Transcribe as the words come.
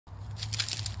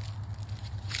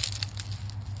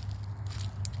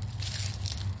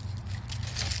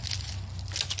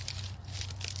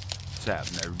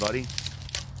What's happening, everybody?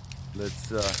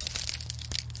 Let's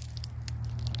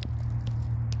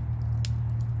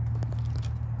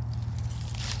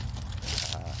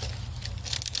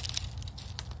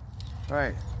all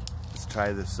right, let's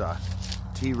try this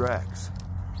T-Rex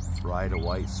ride a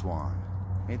White Swan.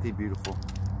 Ain't they beautiful?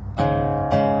 Riding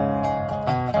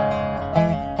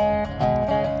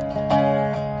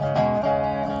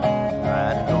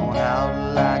on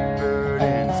out like a bird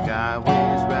in the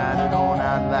skyways, riding on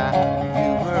out like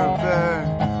you were a bird,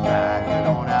 riding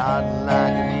on out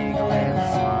like an eagle in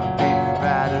the sun, baby,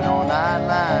 riding on out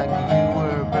like you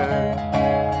were a bird.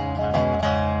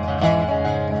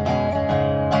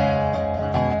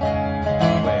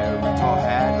 Wear a tall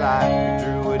hat like you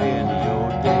drew it in the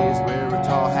old days, wear a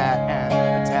tall hat and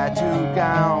a tattooed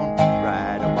gown,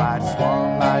 ride a white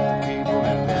swan like the people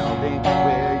in building,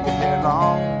 wear your hair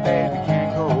long, baby,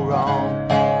 can't go wrong.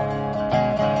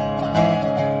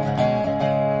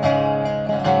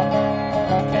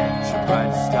 Catch a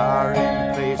bright star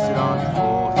and place it on your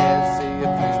forehead, say a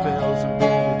few spells and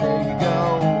baby, there you go.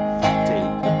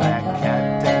 Take the black cat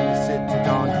and you sit it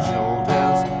on your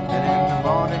shoulders, and in the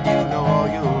morning you know all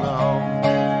you'll know.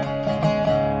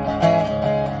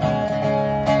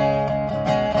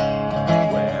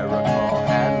 Wear a tall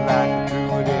hat like you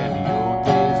drew it in the old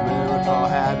days, wear a tall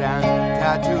hat and a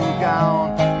tattoo gown,